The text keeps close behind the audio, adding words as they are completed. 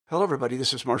Hello, everybody.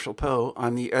 This is Marshall Poe.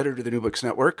 I'm the editor of the New Books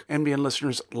Network. NBN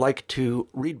listeners like to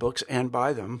read books and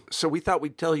buy them. So we thought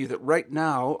we'd tell you that right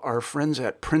now, our friends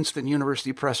at Princeton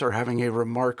University Press are having a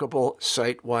remarkable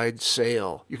site-wide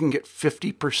sale. You can get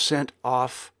 50%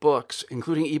 off books,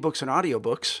 including ebooks and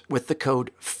audiobooks, with the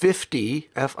code 50,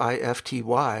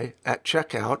 F-I-F-T-Y, at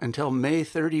checkout until May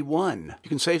 31. You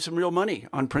can save some real money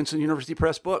on Princeton University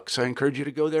Press books. I encourage you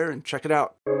to go there and check it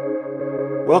out.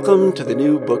 Welcome to the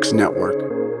New Books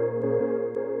Network.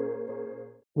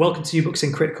 Welcome to New Books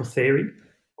in Critical Theory.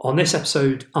 On this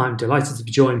episode, I'm delighted to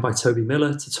be joined by Toby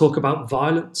Miller to talk about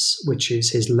Violence, which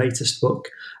is his latest book.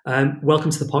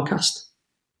 Welcome to the podcast.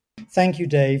 Thank you,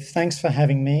 Dave. Thanks for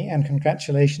having me, and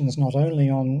congratulations not only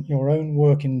on your own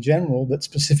work in general, but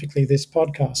specifically this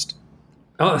podcast.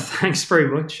 Oh, thanks very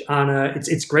much. And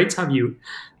it's great to have you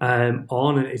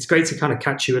on. And it's great to kind of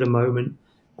catch you at a moment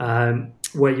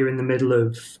where you're in the middle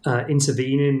of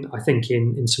intervening, I think,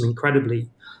 in some incredibly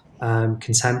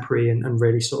contemporary and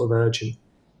really sort of urgent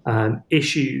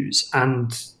issues.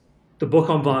 And the book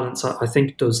on violence, I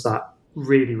think, does that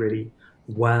really, really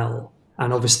well.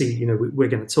 And obviously, you know, we're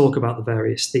going to talk about the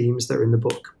various themes that are in the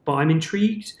book. But I'm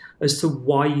intrigued as to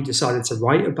why you decided to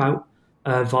write about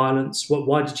violence.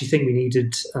 Why did you think we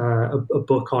needed a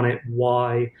book on it?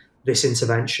 Why this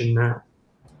intervention now?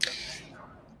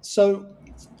 So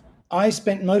I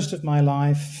spent most of my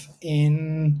life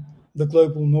in the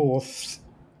global north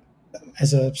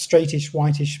as a straightish,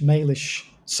 whitish, malish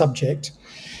subject,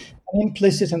 an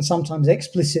implicit and sometimes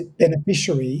explicit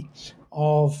beneficiary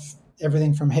of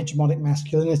everything from hegemonic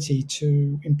masculinity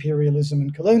to imperialism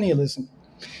and colonialism.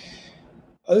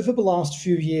 Over the last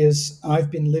few years,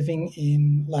 I've been living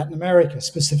in Latin America,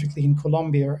 specifically in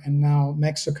Colombia and now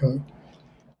Mexico,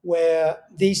 where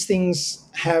these things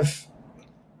have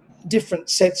different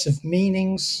sets of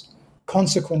meanings,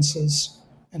 consequences,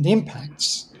 and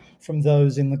impacts from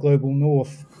those in the global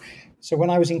north. So when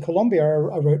I was in Colombia,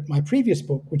 I wrote my previous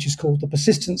book, which is called The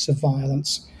Persistence of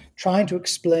Violence, trying to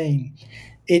explain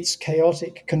its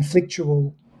chaotic,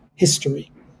 conflictual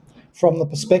history from the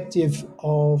perspective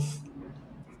of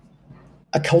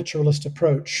a culturalist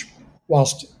approach,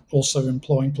 whilst also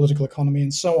employing political economy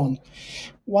and so on.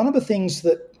 One of the things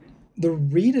that the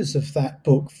readers of that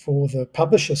book for the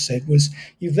publisher said was,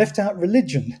 "You've left out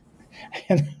religion."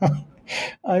 And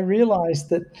I realized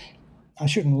that, I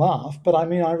shouldn't laugh, but I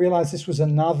realized this was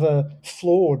another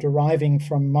flaw deriving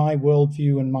from my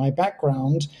worldview and my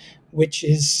background, which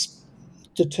is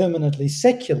determinately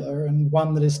secular and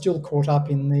one that is still caught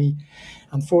up in the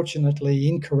unfortunately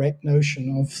incorrect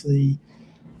notion of the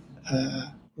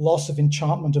loss of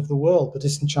enchantment of the world, the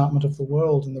disenchantment of the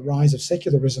world and the rise of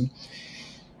secularism.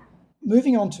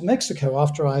 Moving on to Mexico,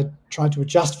 after I tried to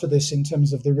adjust for this in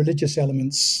terms of the religious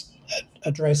elements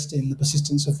addressed in The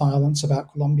Persistence of Violence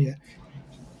about Colombia,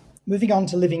 moving on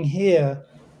to living here,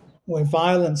 where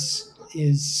violence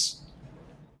is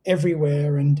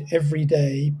everywhere and every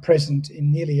day present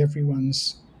in nearly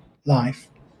everyone's life,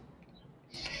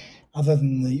 other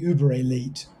than the uber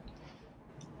elite,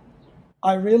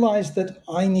 I realized that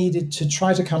I needed to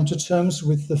try to come to terms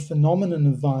with the phenomenon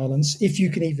of violence, if you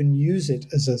can even use it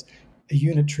as a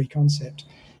unitary concept,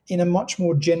 in a much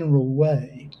more general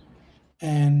way.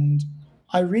 And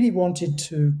I really wanted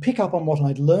to pick up on what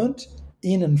I'd learned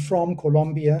in and from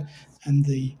Colombia and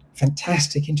the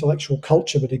fantastic intellectual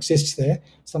culture that exists there,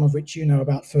 some of which you know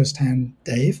about firsthand,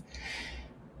 Dave,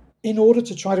 in order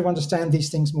to try to understand these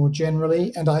things more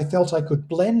generally. And I felt I could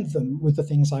blend them with the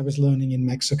things I was learning in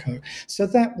Mexico. So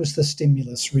that was the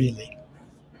stimulus, really.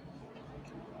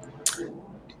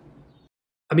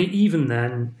 I mean, even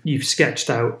then, you've sketched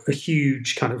out a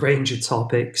huge kind of range of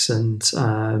topics and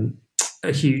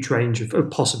a huge range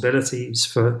of possibilities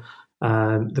for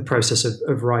the process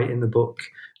of writing the book.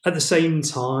 At the same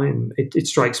time, it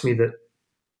strikes me that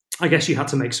I guess you had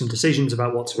to make some decisions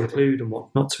about what to include and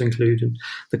what not to include, and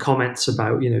the comments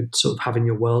about, you know, sort of having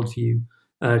your worldview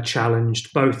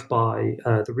challenged both by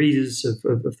the readers of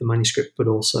the manuscript, but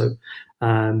also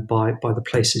by the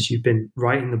places you've been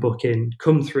writing the book in,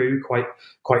 come through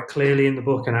quite clearly in the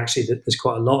book. And actually, there's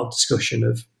quite a lot of discussion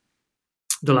of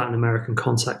the Latin American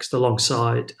context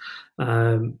alongside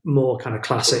more kind of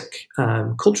classic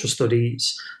cultural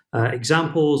studies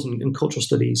examples and cultural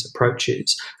studies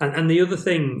approaches. And the other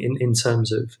thing in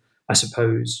terms of, I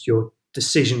suppose, your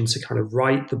decision to kind of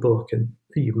write the book, and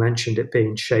you mentioned it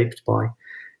being shaped by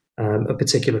a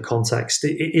particular context,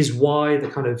 it is why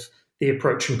the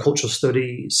approach from cultural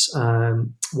studies,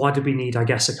 why do we need, I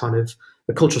guess, a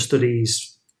cultural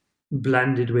studies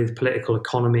blended with political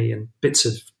economy and bits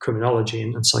of criminology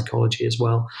and psychology as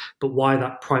well, but why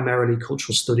that primarily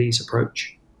cultural studies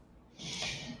approach?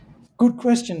 Good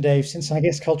question, Dave, since I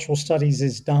guess cultural studies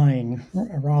is dying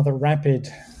a rather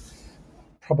rapid,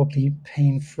 probably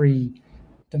pain-free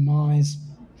demise.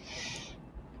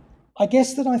 I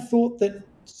guess that I thought that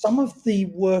some of the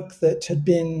work that had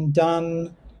been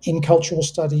done in cultural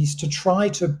studies to try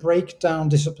to break down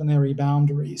disciplinary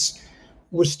boundaries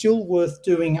was still worth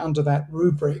doing under that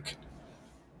rubric.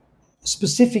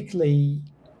 Specifically,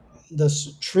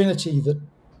 this trinity that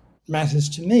matters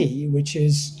to me, which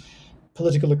is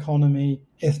political economy,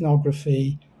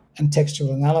 ethnography, and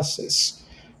textual analysis,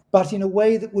 but in a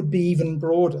way that would be even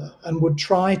broader and would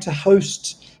try to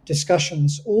host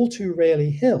discussions all too rarely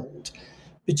held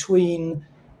between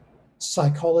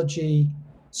psychology,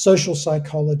 social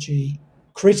psychology,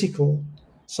 critical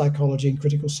psychology and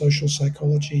critical social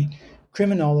psychology,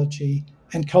 criminology,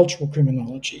 and cultural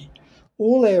criminology.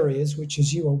 All areas which,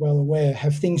 as you are well aware,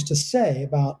 have things to say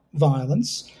about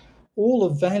violence, all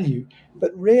of value,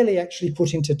 but rarely actually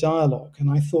put into dialogue. And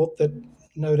I thought that,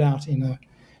 no doubt in a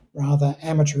rather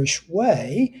amateurish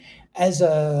way, as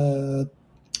a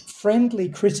friendly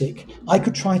critic, I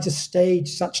could try to stage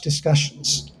such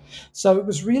discussions. So it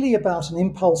was really about an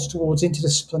impulse towards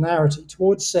interdisciplinarity,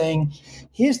 towards saying,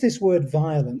 here's this word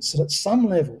violence that at some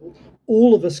level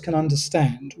all of us can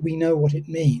understand. We know what it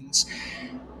means.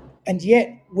 And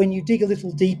yet, when you dig a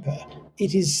little deeper,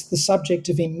 it is the subject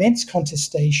of immense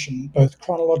contestation, both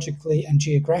chronologically and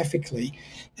geographically,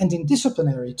 and in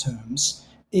disciplinary terms,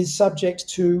 is subject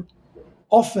to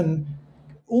often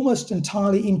almost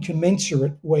entirely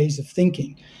incommensurate ways of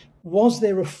thinking. Was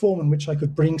there a form in which I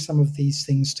could bring some of these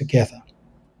things together?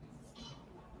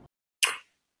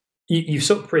 You've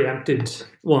sort of preempted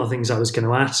one of the things I was going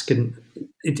to ask, and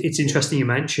it's interesting you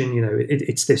mentioned,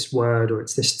 it's this word or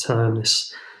it's this term,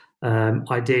 this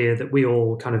idea that we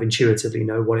all kind of intuitively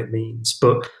know what it means.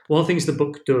 But one of the things the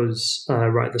book does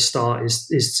right at the start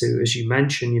is to, as you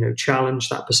mentioned, challenge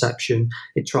that perception.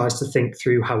 It tries to think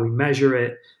through how we measure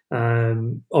it.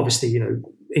 Obviously,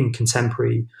 in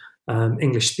contemporary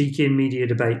English-speaking media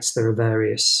debates, there are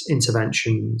various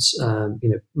interventions,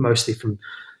 mostly from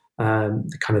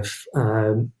the kind of,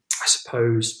 I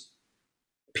suppose,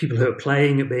 people who are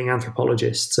playing at being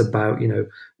anthropologists about,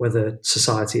 whether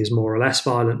society is more or less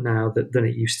violent now than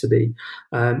it used to be.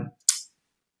 And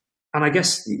I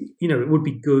guess, it would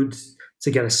be good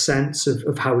to get a sense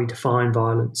of how we define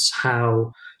violence,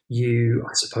 how you,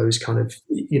 I suppose, kind of,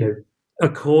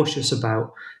 are cautious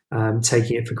about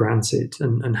taking it for granted,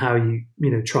 and how you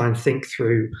try and think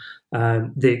through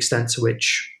the extent to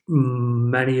which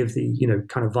many of the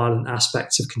kind of violent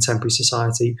aspects of contemporary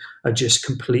society are just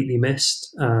completely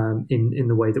missed in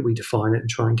the way that we define it and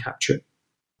try and capture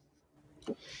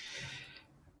it.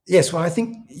 Yes, well, I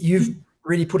think you've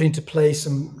really put into play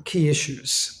some key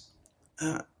issues.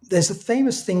 There's a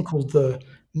famous thing called the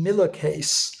Miller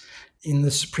case in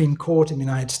the Supreme Court in the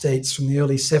United States from the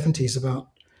early 70s about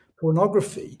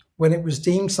pornography, when it was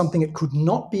deemed something that could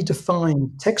not be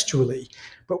defined textually,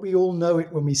 but we all know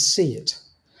it when we see it.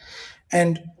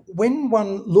 And when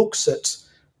one looks at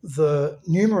the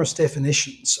numerous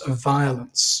definitions of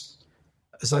violence,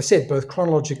 as I said, both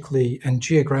chronologically and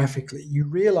geographically, you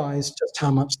realize just how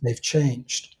much they've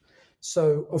changed.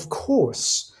 So, of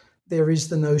course, there is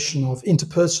the notion of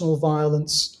interpersonal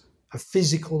violence, a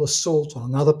physical assault on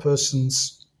another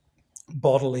person's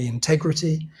bodily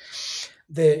integrity.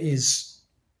 There is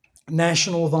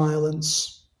national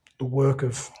violence, the work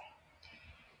of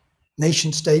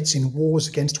nation states in wars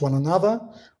against one another,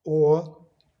 or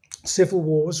civil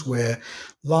wars where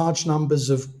large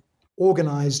numbers of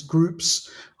organized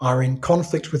groups are in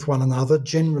conflict with one another,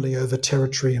 generally over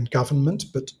territory and government,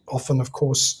 but often, of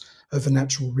course, over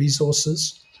natural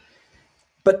resources.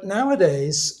 But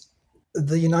nowadays,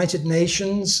 the United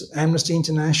Nations, Amnesty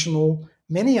International,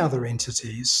 many other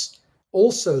entities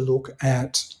also look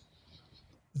at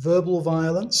verbal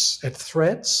violence, at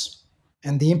threats,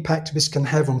 and the impact this can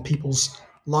have on people's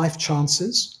life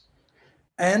chances.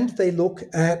 And they look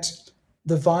at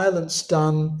the violence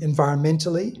done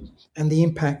environmentally and the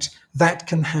impact that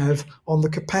can have on the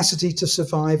capacity to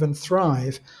survive and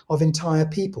thrive of entire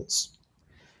peoples.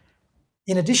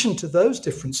 In addition to those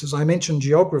differences, I mentioned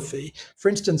geography. For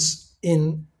instance,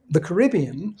 in the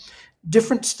Caribbean,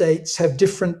 different states have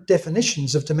different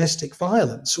definitions of domestic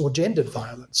violence or gendered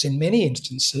violence. In many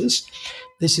instances,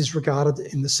 this is regarded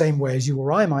in the same way as you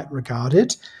or I might regard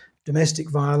it. Domestic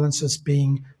violence as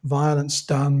being violence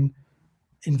done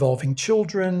involving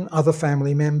children, other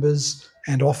family members,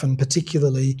 and often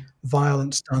particularly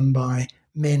violence done by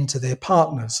men to their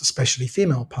partners, especially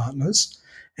female partners,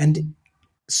 and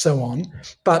so on.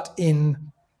 But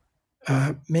in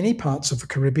many parts of the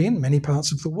Caribbean, many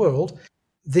parts of the world,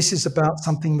 This is about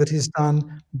something that is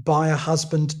done by a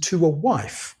husband to a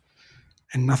wife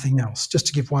and nothing else, just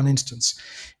to give one instance.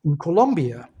 In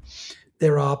Colombia,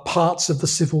 there are parts of the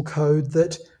civil code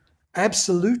that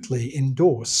absolutely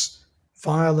endorse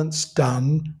violence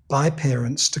done by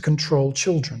parents to control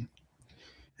children.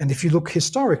 And if you look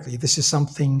historically, this is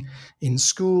something in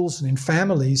schools and in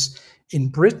families in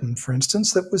Britain, for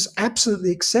instance, that was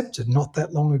absolutely accepted not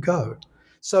that long ago.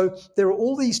 So there are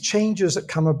all these changes that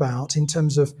come about in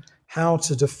terms of how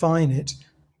to define it,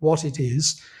 what it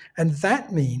is, and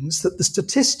that means that the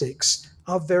statistics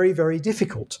are very, very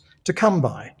difficult to come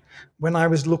by. When I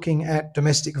was looking at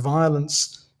domestic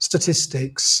violence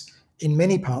statistics in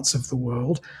many parts of the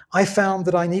world, I found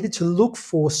that I needed to look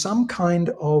for some kind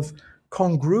of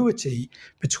congruity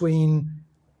between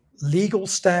legal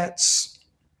stats,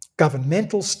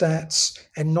 governmental stats,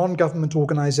 and non-government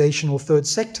organization or third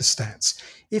sector stats.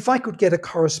 If I could get a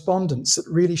correspondence that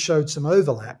really showed some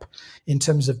overlap in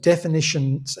terms of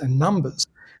definitions and numbers,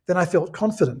 then I felt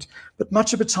confident. But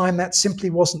much of the time that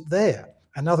simply wasn't there.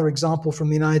 Another example from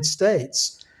the United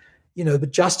States, the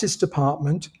Justice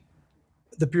Department,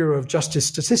 the Bureau of Justice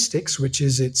Statistics, which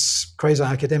is its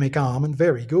quasi-academic arm and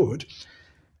very good,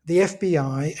 the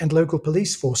FBI and local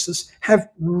police forces have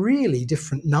really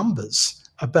different numbers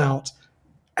about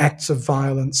acts of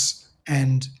violence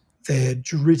and their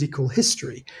juridical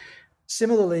history.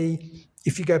 Similarly,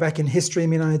 if you go back in history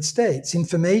in the United States,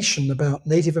 information about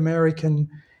Native American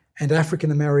and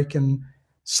African American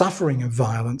suffering of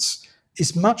violence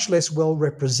is much less well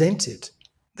represented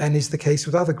than is the case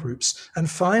with other groups. And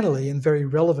finally, and very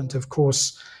relevant, of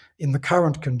course, in the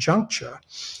current conjuncture,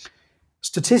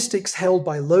 statistics held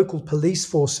by local police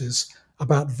forces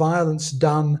about violence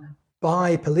done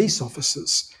by police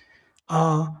officers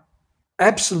are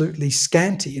absolutely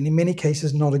scanty and in many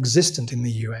cases not existent in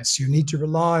the US. You need to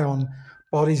rely on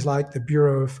bodies like the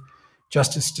Bureau of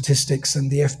Justice Statistics and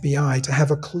the FBI to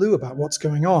have a clue about what's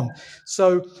going on.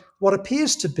 So what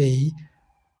appears to be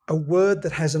a word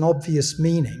that has an obvious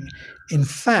meaning, in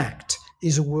fact,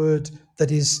 is a word that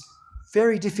is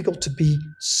very difficult to be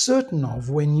certain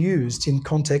of when used in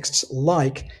contexts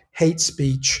like hate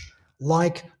speech,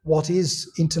 like what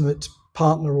is intimate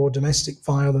partner or domestic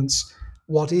violence,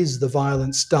 what is the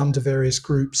violence done to various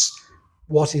groups,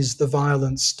 what is the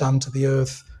violence done to the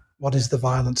earth, what is the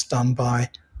violence done by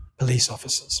police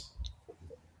officers.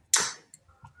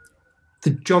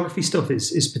 The geography stuff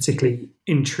is particularly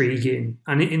intriguing,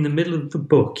 and in the middle of the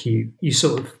book, you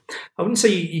sort of, I wouldn't say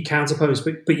you counterpose,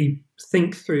 but you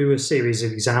think through a series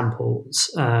of examples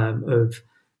of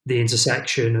the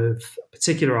intersection of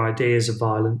particular ideas of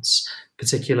violence,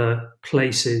 particular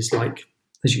places like,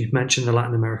 as you've mentioned, the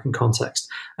Latin American context,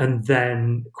 and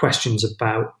then questions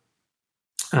about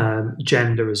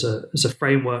gender as a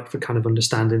framework for kind of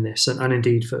understanding this and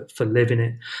indeed for living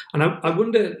it. And I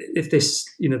wonder if this,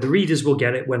 the readers will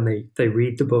get it when they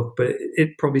read the book, but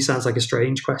it probably sounds like a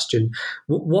strange question.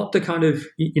 What the kind of,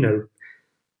 the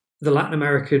Latin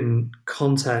American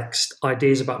context,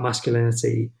 ideas about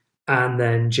masculinity, and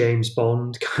then James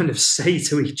Bond kind of say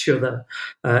to each other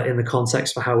in the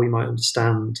context for how we might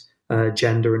understand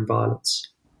gender and violence?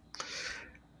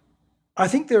 I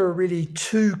think there are really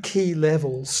two key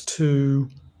levels to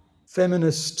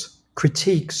feminist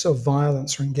critiques of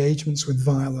violence or engagements with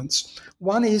violence.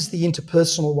 One is the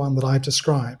interpersonal one that I've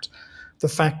described, the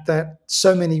fact that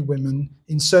so many women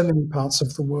in so many parts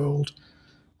of the world,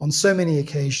 on so many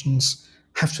occasions,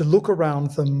 have to look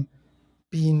around them,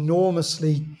 be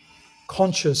enormously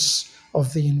conscious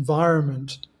of the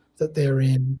environment that they're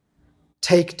in,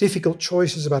 take difficult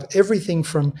choices about everything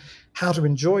from how to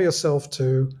enjoy yourself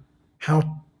to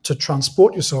how to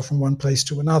transport yourself from one place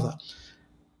to another,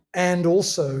 and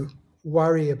also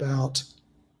worry about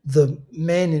the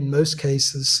men in most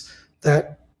cases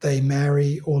that they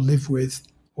marry or live with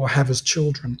or have as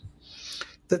children.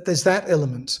 That there's that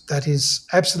element that is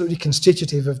absolutely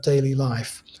constitutive of daily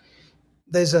life.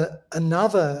 There's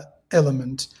another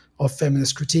element of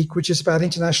feminist critique, which is about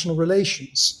international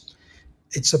relations.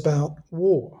 It's about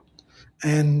war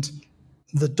and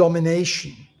the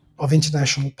domination of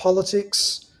international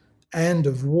politics and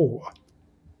of war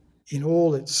in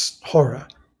all its horror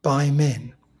by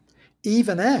men,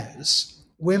 even as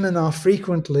women are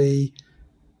frequently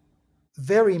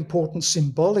very important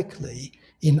symbolically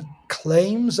in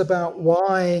claims about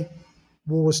why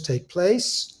wars take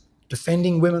place,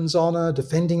 defending women's honor,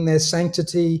 defending their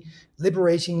sanctity,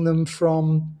 liberating them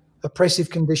from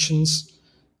oppressive conditions,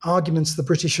 arguments the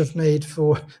British have made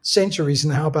for centuries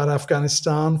now about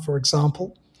Afghanistan, for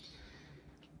example.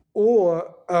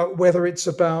 Or whether it's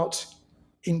about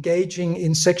engaging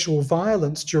in sexual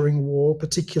violence during war,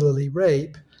 particularly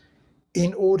rape,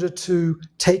 in order to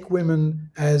take women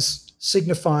as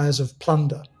signifiers of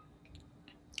plunder.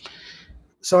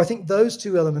 So I think those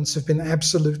two elements have been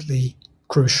absolutely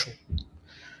crucial.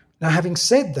 Now, having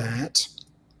said that,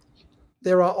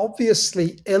 there are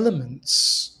obviously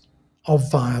elements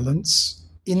of violence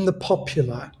in the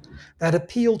popular that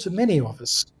appeal to many of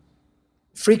us,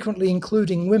 frequently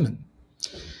including women.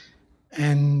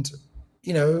 And,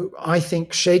 I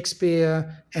think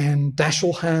Shakespeare and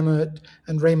Dashiell Hammett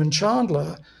and Raymond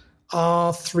Chandler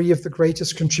are three of the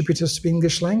greatest contributors to the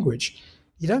English language.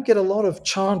 You don't get a lot of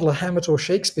Chandler, Hammett, or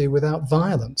Shakespeare without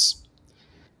violence.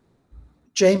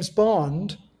 James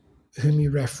Bond, whom you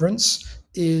reference,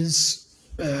 is,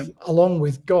 along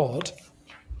with God,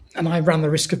 and I run the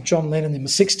risk of John Lennon in the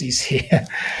 60s here,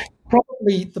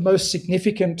 probably the most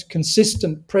significant,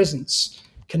 consistent presence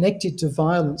connected to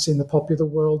violence in the popular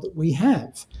world that we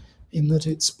have, in that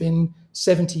it's been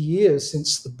 70 years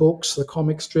since the books, the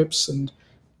comic strips, and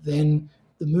then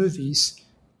the movies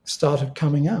started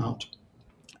coming out.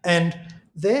 And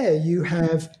there you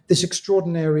have this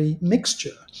extraordinary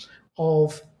mixture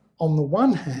of, on the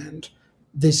one hand,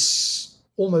 this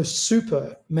almost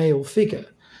super male figure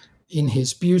in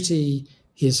his beauty,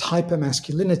 his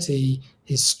hypermasculinity,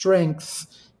 his strength,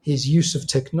 his use of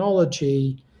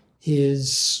technology,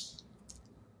 his,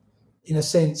 in a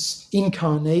sense,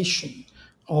 incarnation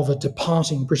of a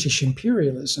departing British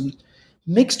imperialism,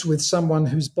 mixed with someone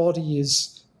whose body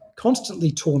is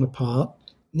constantly torn apart,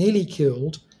 nearly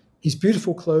killed, his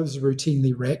beautiful clothes are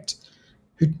routinely wrecked,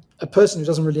 a person who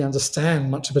doesn't really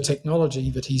understand much of the technology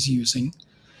that he's using,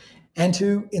 and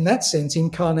who, in that sense,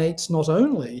 incarnates not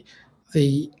only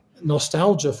the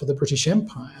nostalgia for the British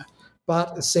Empire,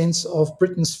 but a sense of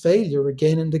Britain's failure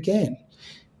again and again,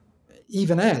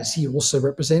 even as he also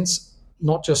represents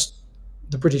not just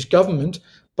the British government,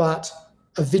 but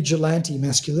a vigilante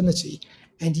masculinity.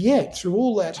 And yet, through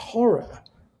all that horror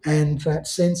and that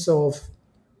sense of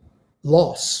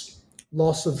loss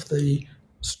of the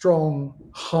strong,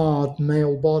 hard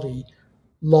male body,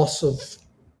 loss of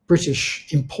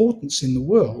British importance in the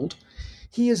world,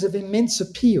 he is of immense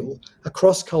appeal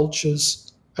across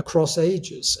cultures, across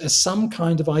ages, as some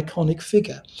kind of iconic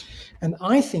figure. And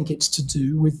I think it's to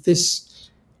do with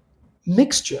this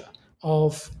mixture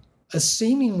of a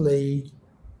seemingly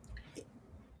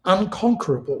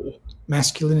unconquerable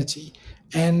masculinity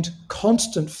and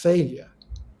constant failure.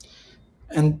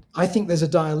 And I think there's a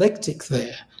dialectic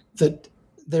there, that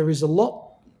there's a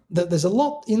lot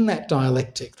in that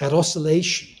dialectic, that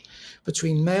oscillation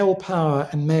between male power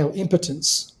and male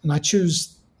impotence. And I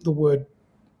choose the word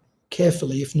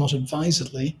carefully, if not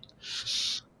advisedly.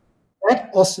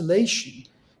 That oscillation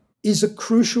is a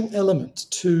crucial element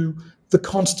to the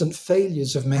constant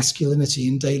failures of masculinity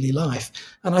in daily life.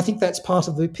 And I think that's part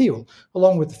of the appeal,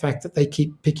 along with the fact that they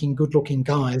keep picking good-looking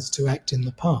guys to act in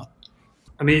the part.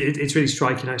 I mean, it's really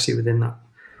striking, actually, within that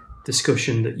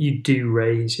discussion that you do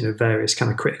raise, various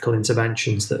kind of critical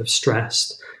interventions that have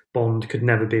stressed Bond could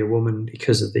never be a woman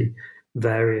because of the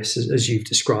various, as you've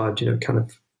described, kind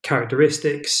of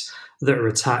characteristics that are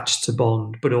attached to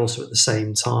Bond, but also at the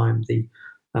same time the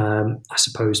I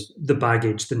suppose the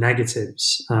baggage, the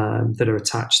negatives that are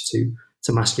attached to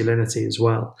masculinity as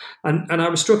well. And I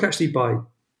was struck actually by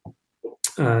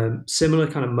similar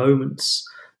kind of moments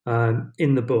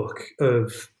in the book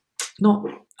of not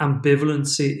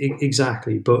ambivalence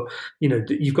exactly, but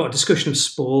you've got a discussion of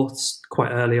sports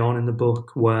quite early on in the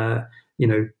book where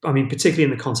particularly in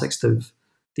the context of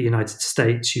the United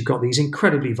States, you've got these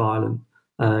incredibly violent,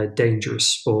 dangerous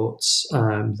sports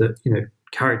that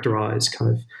characterize kind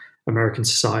of American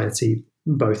society,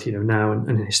 both now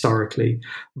and historically,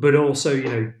 but also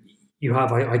you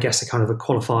have I guess a kind of a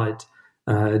qualified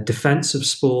defense of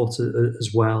sport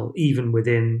as well, even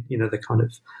within the kind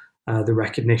of the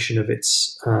recognition of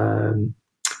its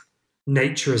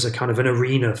nature as a kind of an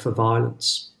arena for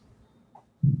violence.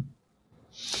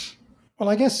 Well,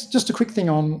 I guess just a quick thing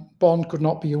on Bond could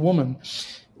not be a woman.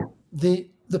 The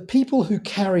people who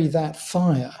carry that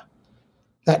fire,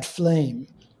 that flame,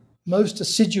 most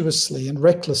assiduously and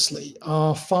recklessly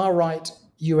are far-right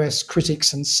US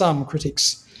critics and some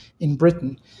critics in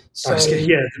Britain. So,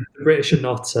 the British are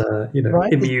not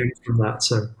right? immune from that.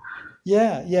 So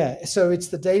yeah. So it's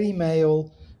the Daily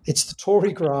Mail, it's the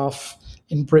Tory Graph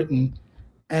in Britain,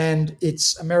 and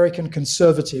it's American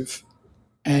Conservative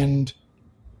and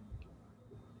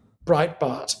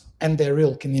Breitbart and their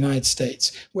ilk in the United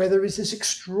States, where there is this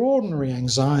extraordinary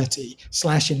anxiety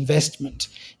 / investment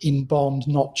in Bond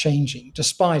not changing,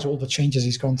 despite all the changes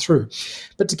he's gone through.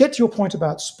 But to get to your point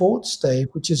about sports, Dave,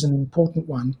 which is an important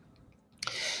one,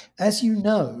 As you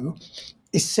know,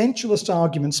 essentialist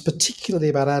arguments, particularly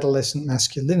about adolescent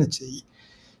masculinity,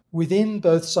 within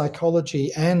both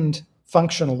psychology and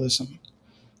functionalism,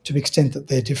 to the extent that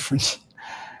they're different,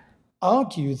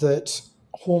 argue that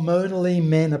hormonally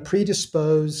men are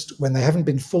predisposed, when they haven't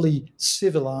been fully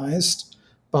civilized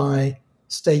by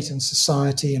state and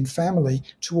society and family,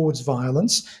 towards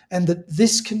violence, and that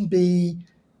this can be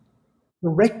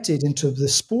directed into the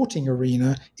sporting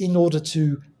arena in order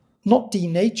to not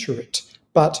denature it,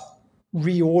 but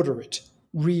reorder it,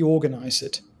 reorganize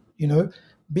it.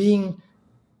 Being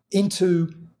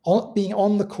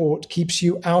on the court keeps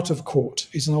you out of court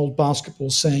is an old basketball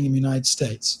saying in the United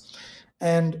States.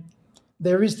 And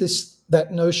there is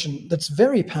that notion that's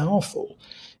very powerful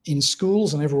in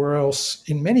schools and everywhere else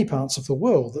in many parts of the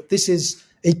world, that this is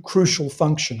a crucial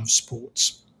function of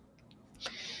sports.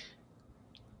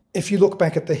 If you look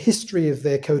back at the history of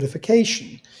their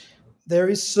codification, there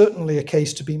is certainly a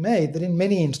case to be made that in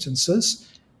many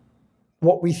instances,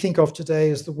 what we think of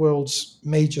today as the world's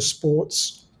major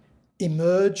sports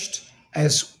emerged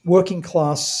as working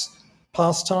class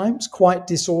pastimes, quite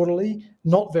disorderly,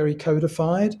 not very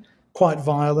codified, quite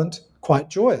violent, quite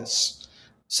joyous,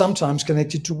 sometimes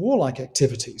connected to warlike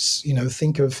activities.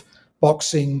 Think of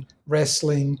boxing,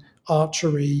 wrestling,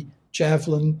 archery,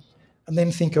 javelin, and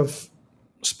then think of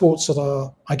sports that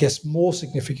are, I guess, more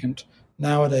significant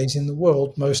nowadays in the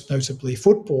world, most notably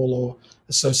football or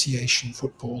association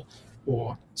football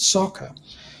or soccer.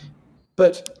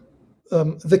 But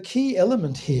the key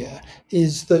element here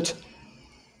is that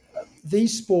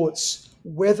these sports,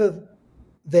 whether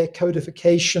their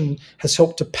codification has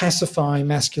helped to pacify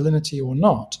masculinity or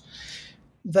not,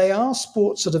 they are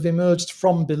sports that have emerged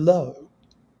from below,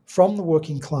 from the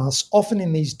working class, often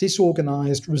in these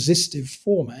disorganized, resistive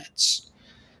formats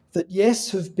that,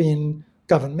 yes, have been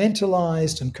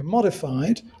governmentalized and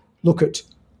commodified. Look at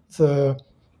the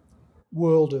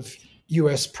world of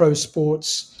US pro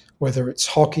sports, whether it's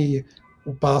hockey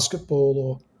or basketball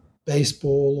or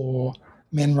baseball or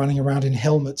men running around in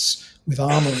helmets with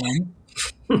armor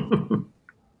on.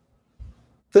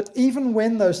 That even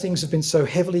when those things have been so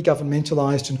heavily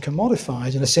governmentalized and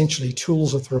commodified and essentially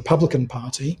tools of the Republican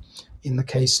Party, in the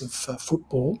case of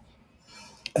football,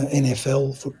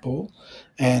 NFL football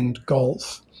and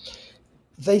golf,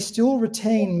 they still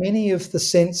retain many of the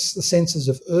senses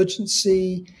of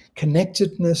urgency,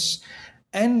 connectedness,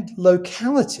 and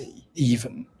locality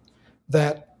even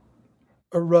that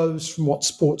arose from what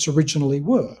sports originally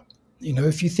were.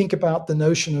 If you think about the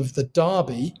notion of the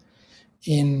derby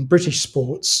in British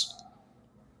sports,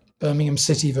 Birmingham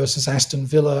City versus Aston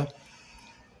Villa,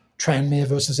 Tranmere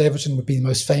versus Everton would be the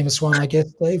most famous one, I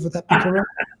guess, Dave. Would that be correct?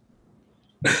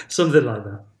 Something like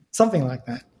that. Something like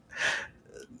that.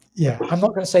 Yeah, I'm not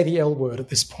going to say the L word at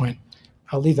this point.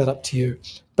 I'll leave that up to you.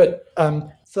 But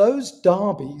those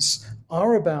derbies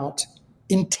are about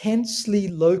intensely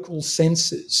local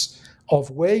senses of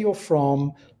where you're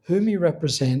from, whom you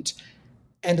represent,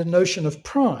 and a notion of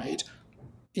pride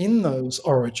in those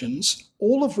origins,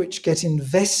 all of which get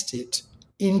invested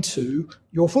into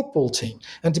your football team.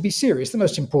 And to be serious, the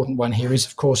most important one here is,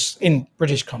 of course, in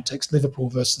British context, Liverpool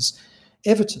versus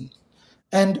Everton.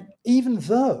 And even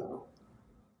though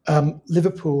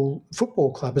Liverpool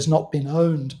Football Club has not been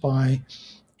owned by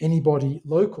anybody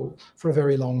local for a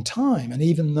very long time, and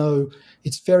even though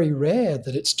it's very rare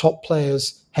that its top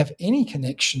players have any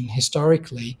connection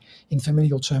historically in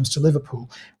familial terms to Liverpool,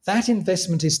 that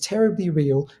investment is terribly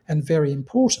real and very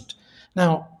important.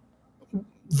 Now,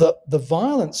 the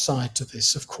violent side to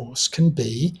this, of course, can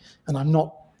be, and I'm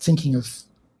not thinking of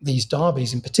these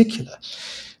derbies in particular,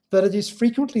 but it is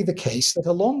frequently the case that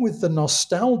along with the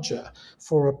nostalgia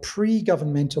for a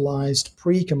pre-governmentalized,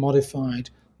 pre-commodified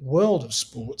world of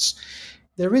sports,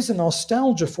 there is a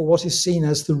nostalgia for what is seen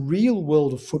as the real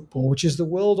world of football, which is the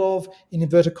world of, in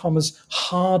inverted commas,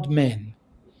 hard men.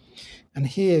 And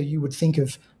here you would think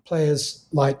of players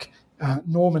like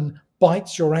Norman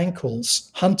Bites Your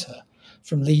Ankles Hunter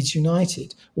from Leeds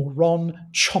United, or Ron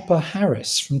Chopper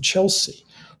Harris from Chelsea,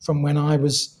 from when I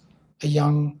was a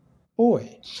young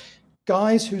boy.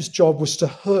 Guys whose job was to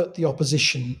hurt the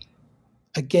opposition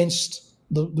against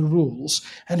the rules,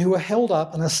 and who are held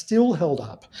up and are still held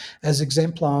up as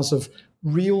exemplars of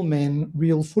real men,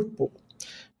 real football.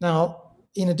 Now,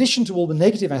 in addition to all the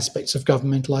negative aspects of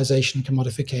governmentalization and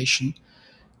commodification,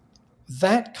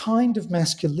 that kind of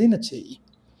masculinity,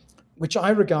 which I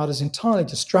regard as entirely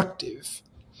destructive,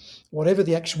 whatever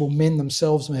the actual men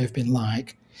themselves may have been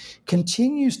like,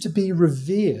 continues to be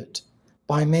revered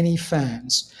by many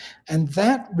fans. And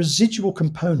that residual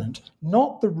component,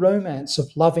 not the romance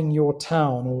of loving your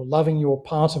town or loving your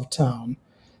part of town,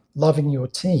 loving your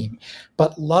team.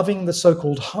 But loving the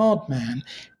so-called hard man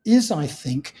is, I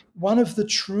think, one of the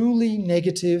truly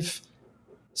negative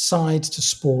sides to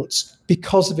sports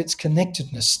because of its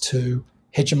connectedness to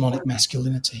hegemonic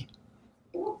masculinity.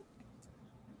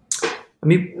 I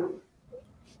mean,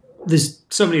 there's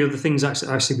so many other things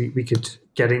actually we could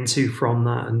get into from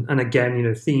that, and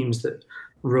again, themes that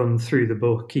run through the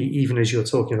book, even as you're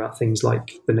talking about things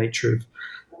like the nature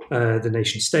of the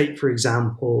nation state, for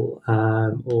example,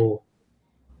 or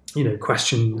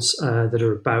questions that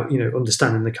are about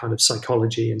understanding the kind of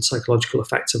psychology and psychological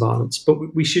effects of violence.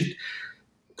 But we should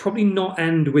probably not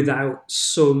end without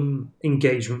some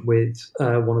engagement with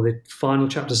one of the final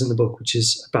chapters in the book, which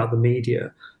is about the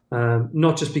media,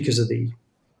 not just because of the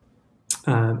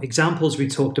examples we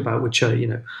talked about, which are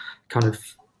kind of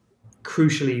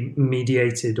crucially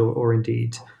mediated, or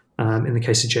indeed in the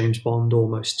case of James Bond,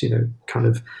 almost kind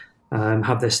of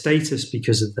have their status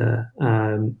because of their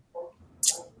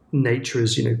nature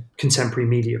as contemporary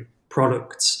media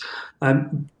products,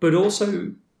 but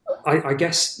also I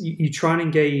guess you try and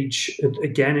engage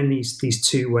again in these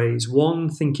two ways. One,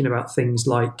 thinking about things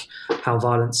like how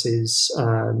violence is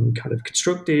kind of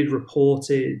constructed,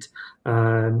 reported,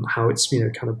 how it's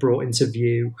kind of brought into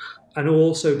view, and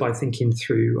also by thinking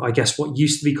through, I guess, what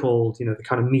used to be called the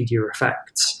kind of media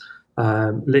effects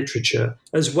literature,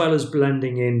 as well as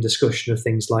blending in discussion of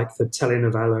things like the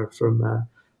telenovela from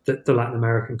the Latin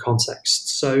American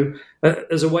context. So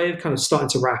as a way of kind of starting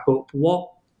to wrap up, what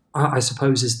I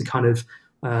suppose is the kind of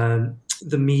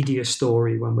the media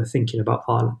story when we're thinking about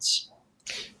violence?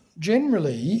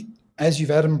 Generally, as you've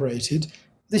adumbrated,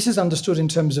 this is understood in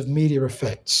terms of media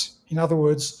effects. In other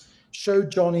words, show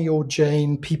Johnny or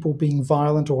Jane people being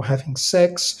violent or having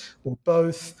sex or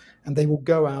both, and they will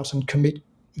go out and commit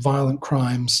violent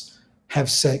crimes, have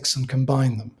sex and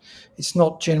combine them. It's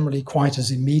not generally quite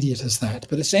as immediate as that,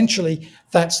 but essentially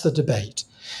that's the debate.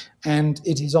 And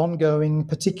it is ongoing,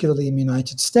 particularly in the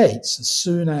United States. As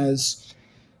soon as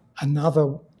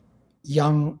another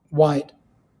young white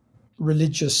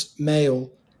religious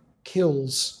male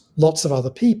kills lots of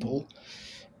other people,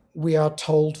 we are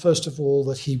told, first of all,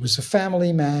 that he was a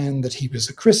family man, that he was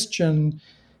a Christian,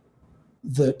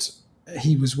 that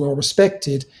he was well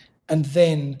respected, and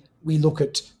then we look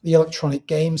at the electronic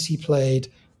games he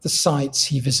played, the sites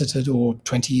he visited, or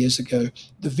 20 years ago,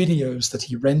 the videos that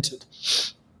he rented.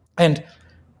 And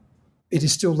it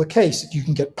is still the case that you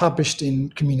can get published in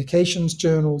communications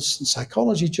journals and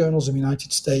psychology journals in the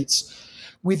United States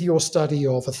with your study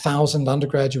of 1,000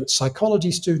 undergraduate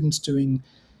psychology students doing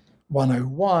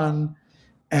 101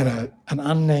 at an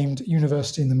unnamed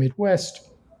university in the Midwest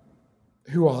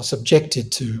who are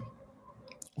subjected to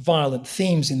violent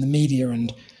themes in the media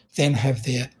and then have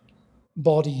their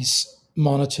bodies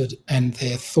monitored and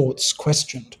their thoughts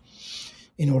questioned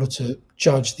in order to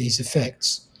judge these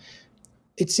effects.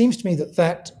 It seems to me that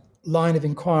that line of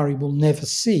inquiry will never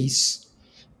cease,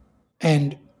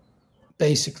 and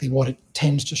basically what it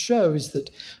tends to show is that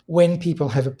when people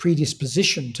have a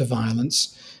predisposition to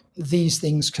violence, these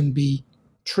things can be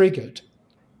triggered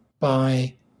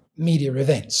by media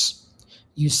events.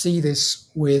 You see this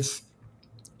with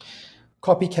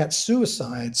copycat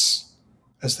suicides,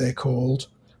 as they're called,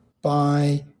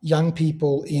 by young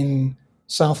people in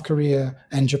South Korea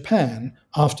and Japan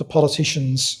after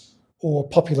politicians or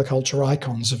popular culture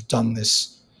icons have done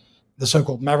this, the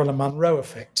so-called Marilyn Monroe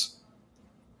effect,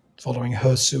 following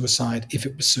her suicide, if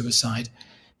it was suicide,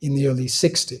 in the early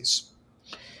 60s.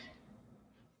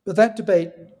 But that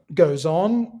debate goes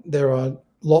on. There are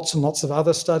lots and lots of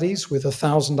other studies with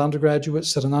 1,000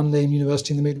 undergraduates at an unnamed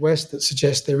university in the Midwest that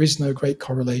suggest there is no great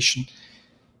correlation.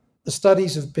 The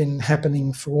studies have been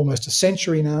happening for almost a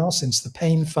century now, since the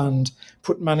Pain Fund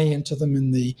put money into them in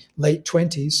the late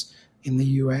 20s in the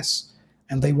US,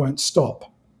 and they won't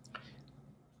stop.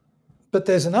 But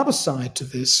there's another side to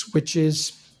this, which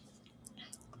is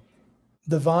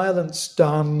the violence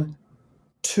done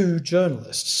to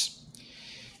journalists.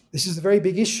 This is a very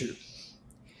big issue.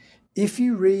 If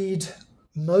you read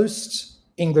most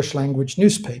English language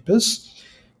newspapers,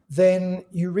 then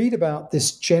you read about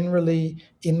this generally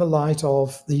in the light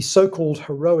of the so-called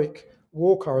heroic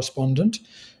war correspondent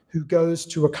who goes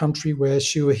to a country where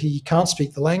she or he can't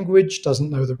speak the language, doesn't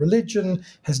know the religion,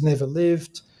 has never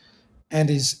lived, and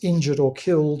is injured or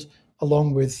killed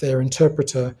along with their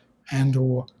interpreter and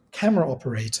or camera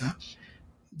operator.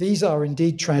 These are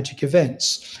indeed tragic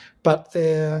events, but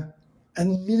they're a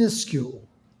minuscule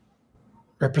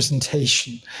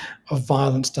representation of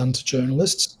violence done to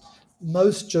journalists.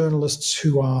 Most journalists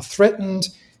who are threatened,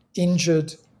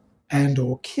 injured, and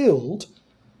or killed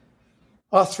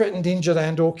are threatened, injured,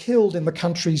 and or killed in the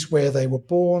countries where they were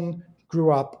born,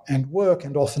 grew up, and work,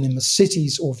 and often in the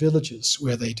cities or villages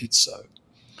where they did so.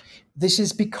 This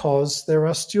is because there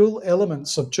are still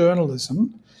elements of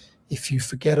journalism, if you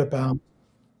forget about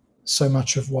so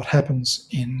much of what happens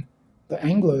in the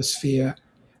Anglosphere,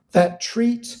 that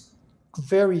treat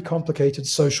very complicated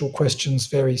social questions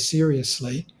very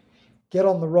seriously, get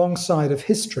on the wrong side of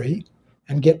history,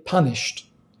 and get punished.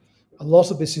 A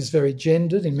lot of this is very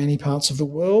gendered in many parts of the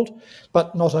world,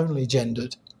 but not only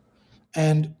gendered.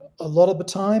 And a lot of the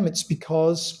time it's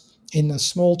because in a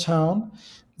small town,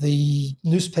 the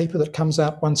newspaper that comes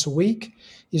out once a week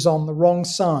is on the wrong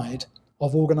side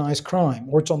of organized crime,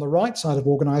 or it's on the right side of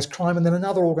organized crime, and then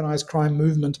another organized crime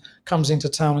movement comes into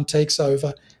town and takes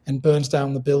over and burns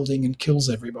down the building and kills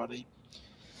everybody.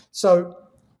 So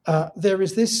there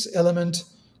is this element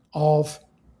of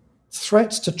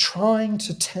threats to trying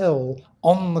to tell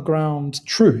on-the-ground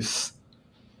truth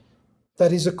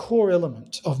that is a core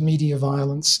element of media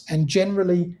violence and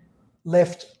generally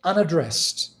left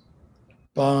unaddressed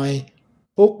by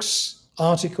books,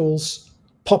 articles,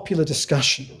 popular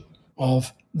discussion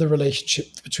of the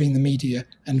relationship between the media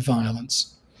and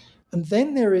violence. And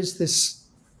then there is this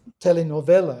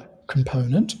telenovela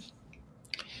component.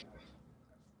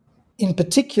 In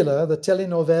particular, the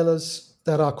telenovelas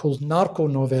that are called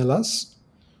narconovelas,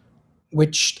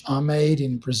 which are made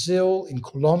in Brazil, in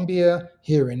Colombia,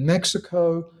 here in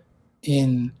Mexico,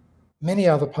 in many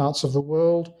other parts of the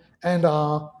world, and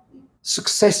are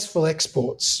successful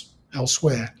exports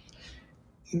elsewhere.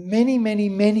 Many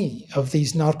of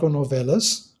these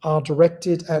narconovelas are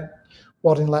directed at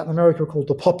what in Latin America are called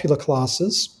the popular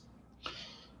classes,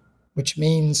 which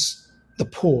means the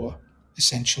poor,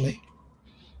 essentially.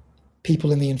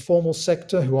 People in the informal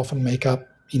sector who often make up,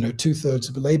 2/3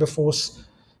 of the labor force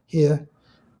here.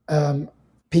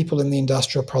 People in the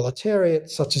industrial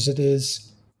proletariat, such as it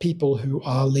is, people who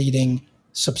are leading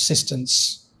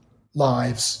subsistence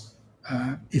lives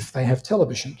if they have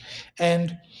television.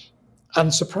 And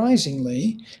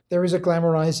unsurprisingly, there is a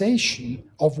glamorization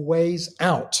of ways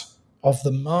out of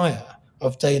the mire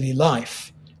of daily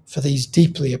life for these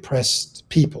deeply oppressed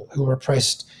people who are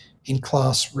oppressed in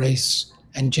class, race,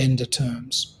 and gender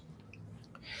terms.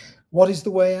 What is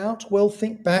the way out? Well,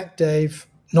 think back, Dave,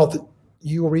 not that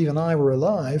you or even I were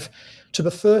alive, to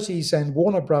the 30s and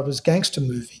Warner Brothers gangster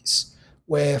movies,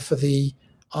 where for the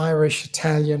Irish,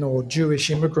 Italian, or Jewish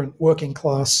immigrant working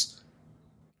class,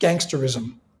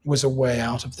 gangsterism was a way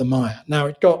out of the mire. Now,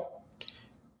 it got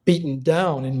beaten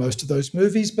down in most of those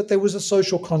movies, but there was a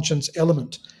social conscience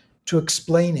element to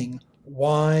explaining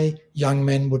why young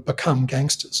men would become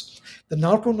gangsters. The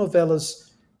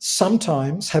narco-novellas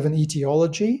sometimes have an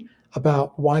etiology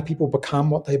about why people become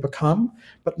what they become,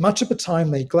 but much of the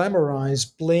time they glamorize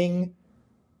bling,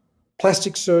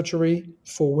 plastic surgery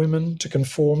for women to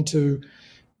conform to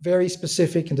very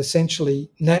specific and essentially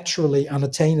naturally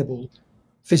unattainable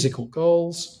physical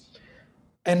goals,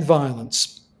 and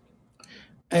violence.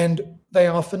 And they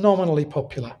are phenomenally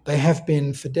popular. They have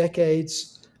been for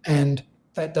decades, and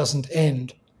that doesn't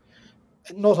end.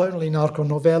 Not only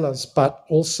narco-novelas, but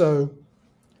also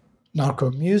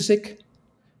narco-music,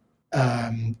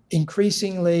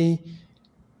 increasingly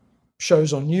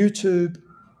shows on YouTube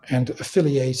and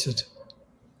associated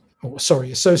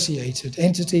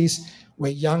entities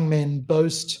where young men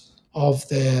boast of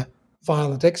their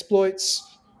violent exploits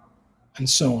and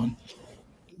so on.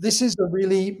 This is a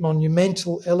really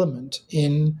monumental element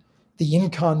in the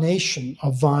incarnation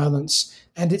of violence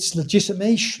and its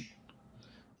legitimation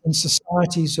in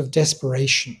societies of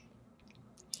desperation.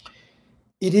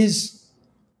 It is,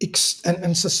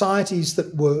 and societies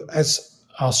that were, as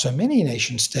are so many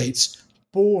nation states,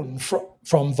 born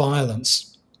from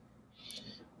violence.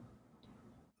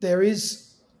 There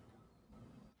is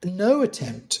no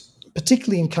attempt,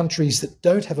 particularly in countries that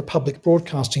don't have a public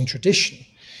broadcasting tradition,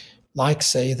 like,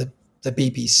 say, the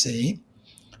BBC,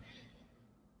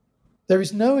 there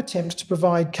is no attempt to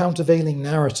provide countervailing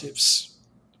narratives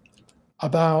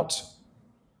about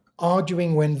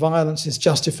arguing when violence is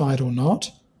justified or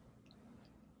not,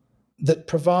 that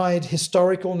provide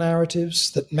historical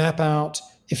narratives that map out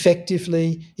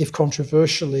effectively, if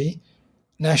controversially,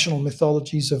 national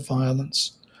mythologies of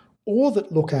violence, or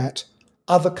that look at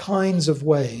other kinds of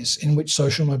ways in which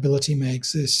social mobility may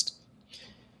exist.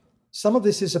 Some of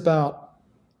this is about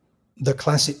the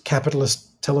classic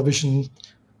capitalist television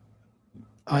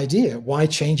idea. Why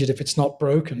change it if it's not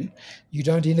broken? You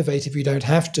don't innovate if you don't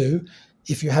have to.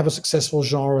 If you have a successful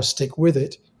genre, stick with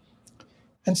it.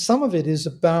 And some of it is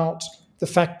about the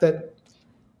fact that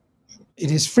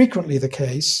it is frequently the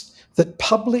case that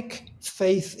public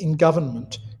faith in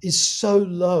government is so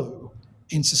low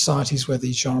in societies where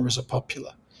these genres are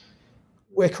popular,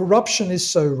 where corruption is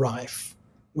so rife,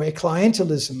 where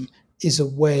clientelism is a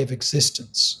way of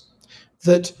existence,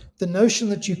 that the notion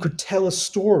that you could tell a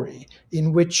story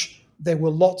in which there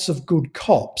were lots of good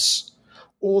cops,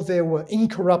 or there were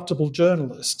incorruptible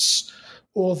journalists,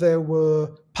 or there were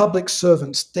public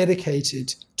servants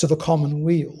dedicated to the common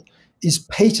weal is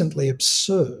patently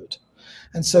absurd.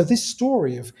 And so this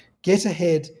story of get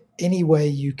ahead any way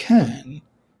you can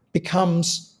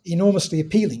becomes enormously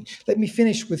appealing. Let me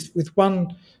finish with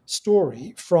one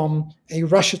story from a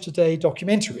Russia Today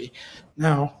documentary.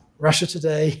 Now, Russia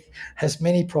Today has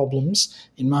many problems,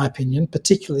 in my opinion,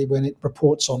 particularly when it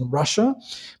reports on Russia,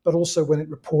 but also when it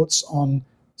reports on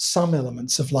some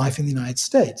elements of life in the United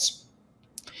States.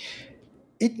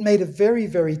 It made a very,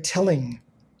 very telling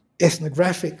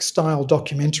ethnographic style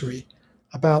documentary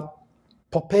about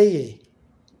Popeye,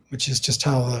 which is just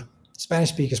how the Spanish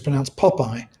speakers pronounce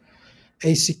Popeye,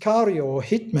 a sicario or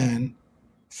hitman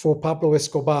for Pablo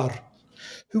Escobar,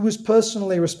 who was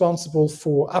personally responsible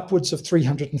for upwards of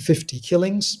 350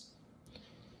 killings,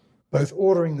 both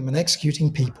ordering them and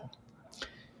executing people,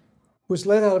 was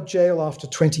let out of jail after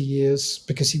 20 years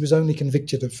because he was only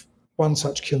convicted of one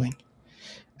such killing.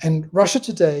 And Russia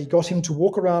Today got him to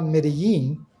walk around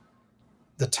Medellin,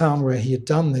 the town where he had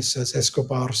done this as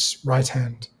Escobar's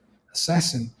right-hand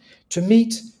assassin, to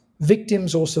meet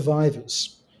victims or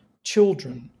survivors,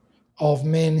 children of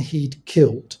men he'd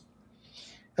killed,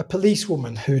 a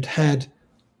policewoman who'd had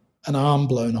an arm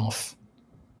blown off,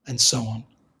 and so on.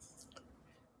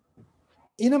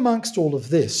 In amongst all of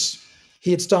this, he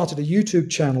had started a YouTube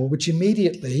channel which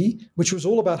was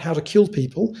all about how to kill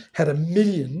people, had 1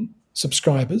 million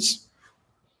subscribers.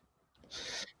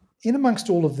 In amongst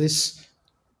all of this,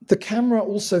 the camera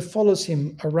also follows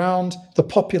him around the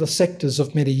popular sectors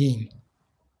of Medellin,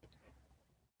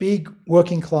 big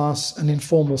working class and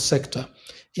informal sector,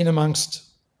 in amongst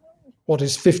what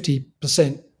is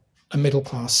 50% a middle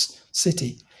class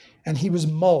city. And he was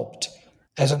mobbed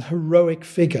as an heroic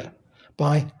figure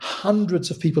by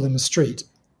hundreds of people in the street.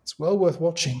 It's well worth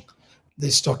watching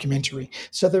this documentary.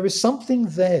 So there is something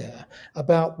there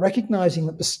about recognizing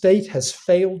that the state has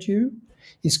failed you,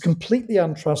 is completely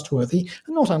untrustworthy,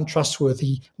 and not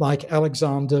untrustworthy like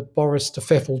Alexander Boris de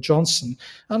Pfeffel Johnson,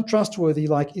 untrustworthy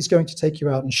like he's going to take you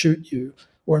out and shoot you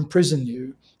or imprison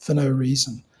you for no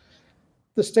reason.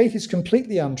 The state is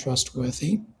completely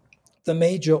untrustworthy. The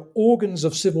major organs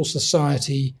of civil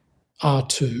society are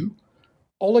too.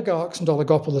 Oligarchs and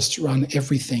oligopolists run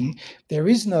everything. There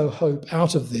is no hope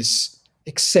out of this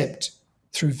except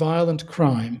through violent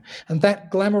crime. And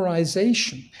that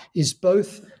glamorization is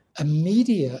both a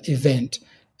media event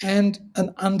and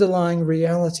an underlying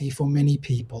reality for many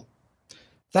people.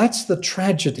 That's the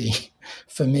tragedy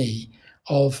for me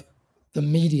of the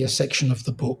media section of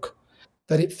the book,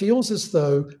 that it feels as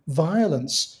though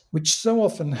violence, which so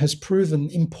often has proven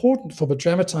important for the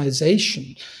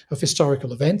dramatization of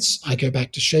historical events — I go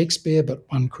back to Shakespeare, but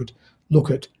one could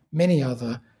look at many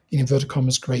other, in inverted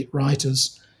commas, great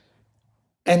writers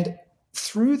 — and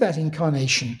through that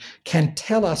incarnation can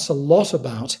tell us a lot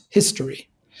about history.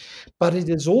 But it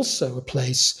is also a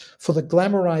place for the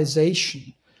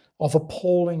glamorization of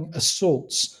appalling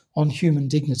assaults on human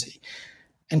dignity.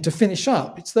 And to finish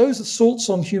up, it's those assaults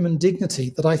on human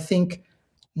dignity that I think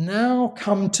now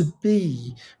come to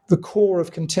be the core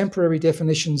of contemporary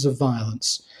definitions of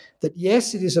violence. That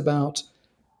yes, it is about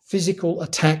physical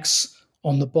attacks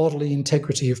on the bodily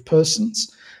integrity of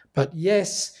persons, but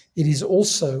yes, it is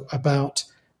also about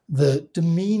the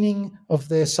demeaning of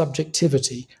their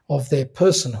subjectivity, of their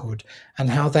personhood, and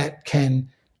how that can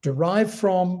derive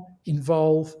from,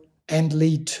 involve, and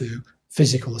lead to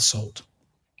physical assault.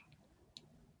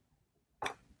 I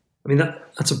mean,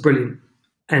 that's a brilliant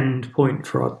end point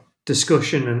for our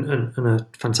discussion and a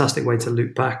fantastic way to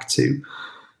loop back to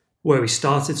where we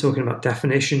started talking about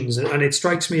definitions. And it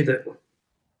strikes me that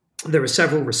there are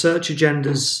several research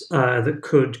agendas that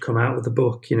could come out of the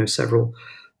book, several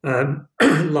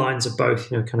lines of both,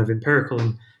 kind of empirical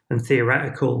and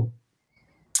theoretical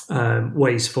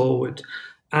ways forward.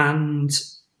 And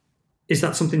is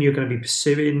that something you're going to be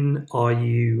pursuing? Are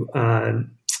you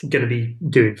going to be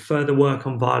doing further work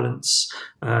on violence?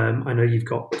 I know you've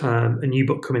got a new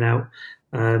book coming out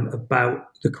about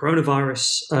the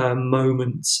coronavirus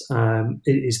moment.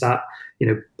 Is that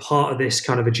part of this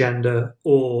kind of agenda,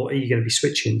 or are you going to be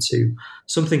switching to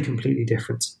something completely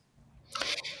different?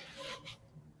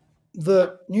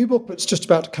 The new book that's just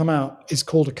about to come out is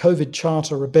called A COVID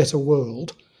Charter, A Better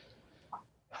World.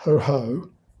 Ho ho.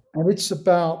 And it's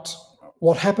about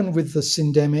what happened with the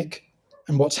syndemic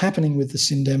and what's happening with the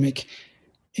syndemic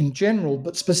in general,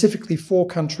 but specifically 4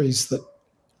 countries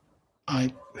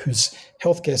whose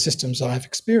healthcare systems I've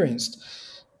experienced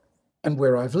and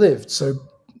where I've lived. So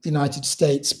the United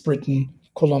States, Britain,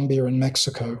 Colombia, and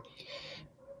Mexico.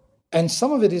 And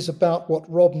some of it is about what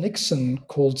Rob Nixon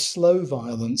called slow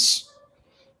violence,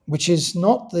 which is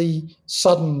not the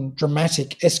sudden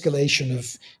dramatic escalation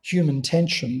of human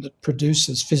tension that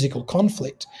produces physical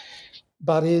conflict,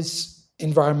 but is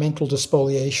environmental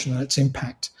despoliation and its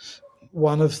impact.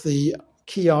 One of the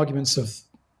key arguments of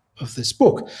this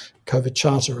book, COVID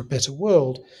Charter, A Better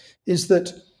World, is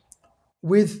that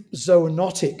with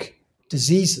zoonotic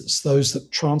diseases, those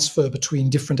that transfer between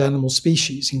different animal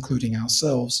species, including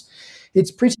ourselves,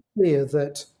 it's pretty clear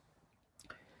that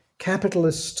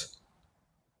capitalist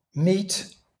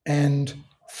meat and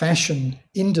fashion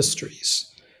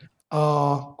industries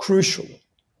are crucial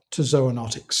to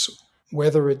zoonotics,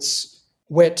 whether it's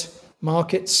wet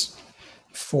markets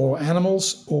for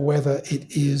animals or whether it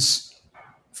is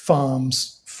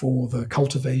farms for the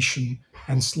cultivation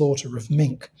and slaughter of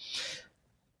mink.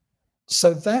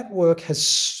 So that work has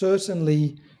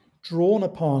certainly drawn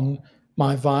upon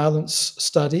my violence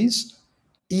studies,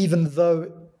 even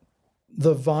though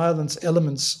the violence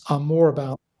elements are more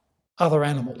about other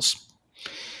animals.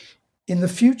 In the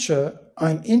future,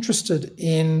 I'm interested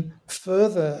in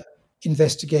further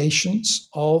investigations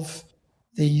of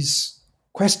these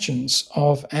questions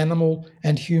of animal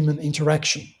and human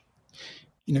interaction.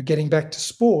 Getting back to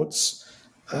sports,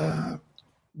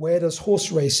 where does horse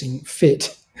racing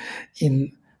fit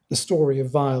in the story of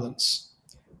violence,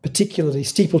 particularly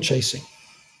steeplechasing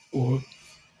or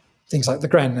things like the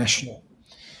Grand National?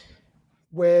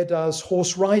 Where does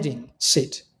horse riding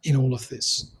sit in all of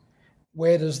this?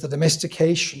 Where does the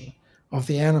domestication of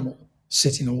the animal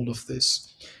sit in all of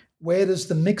this? Where does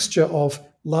the mixture of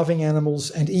loving animals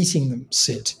and eating them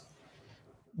sit?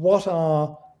 What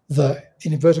are the,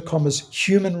 in inverted commas,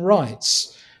 human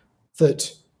rights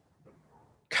that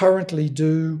currently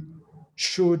do,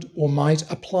 should, or might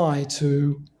apply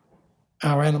to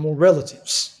our animal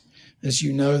relatives? As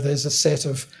you know, there's a set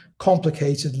of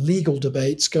complicated legal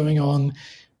debates going on,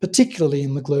 particularly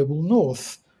in the global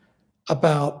north,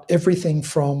 about everything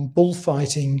from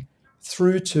bullfighting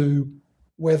through to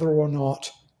whether or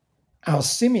not our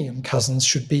simian cousins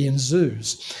should be in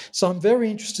zoos. So I'm very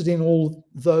interested in all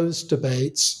those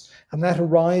debates, and that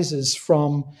arises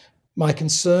from my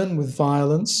concern with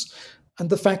violence and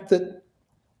the fact that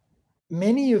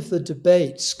many of the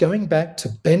debates, going back to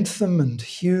Bentham and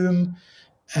Hume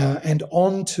and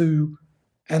on to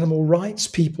animal rights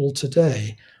people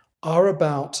today, are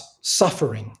about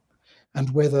suffering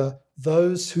and whether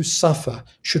those who suffer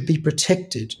should be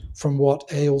protected from what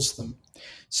ails them.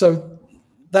 So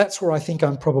that's where I think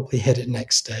I'm probably headed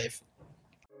next, Dave.